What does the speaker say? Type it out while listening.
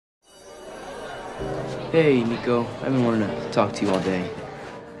Hey, Nico. I've been wanting to talk to you all day.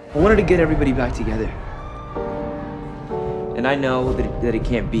 I wanted to get everybody back together. And I know that it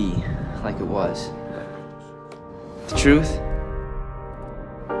can't be like it was. But the truth,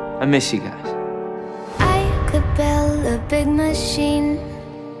 I miss you guys. I could build a big machine.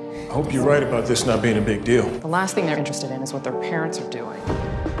 I hope you're right about this not being a big deal. The last thing they're interested in is what their parents are doing.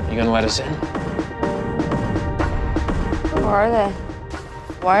 You gonna let us in? Who are they?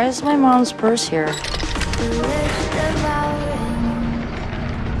 Why is my mom's purse here?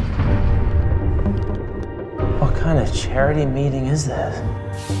 What kind of charity meeting is this?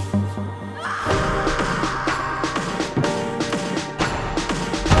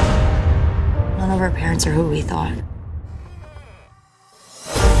 None of our parents are who we thought.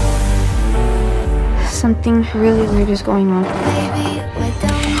 Something really weird is going on.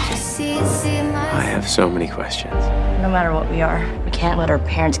 I have so many questions. No matter what we are, we can't let our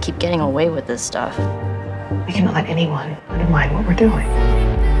parents keep getting away with this stuff. We cannot let anyone undermine what we're doing.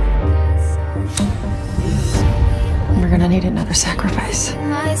 We're gonna need another sacrifice.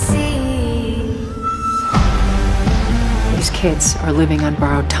 These kids are living on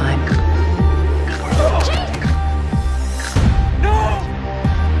borrowed time.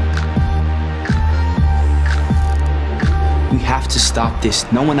 We have to stop this.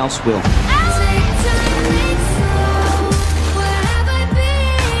 No one else will.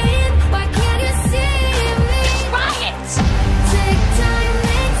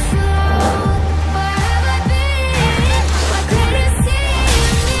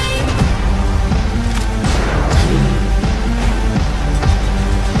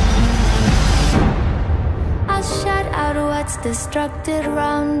 Destructed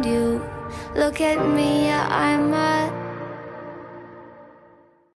around you. Look at me, yeah, I'm a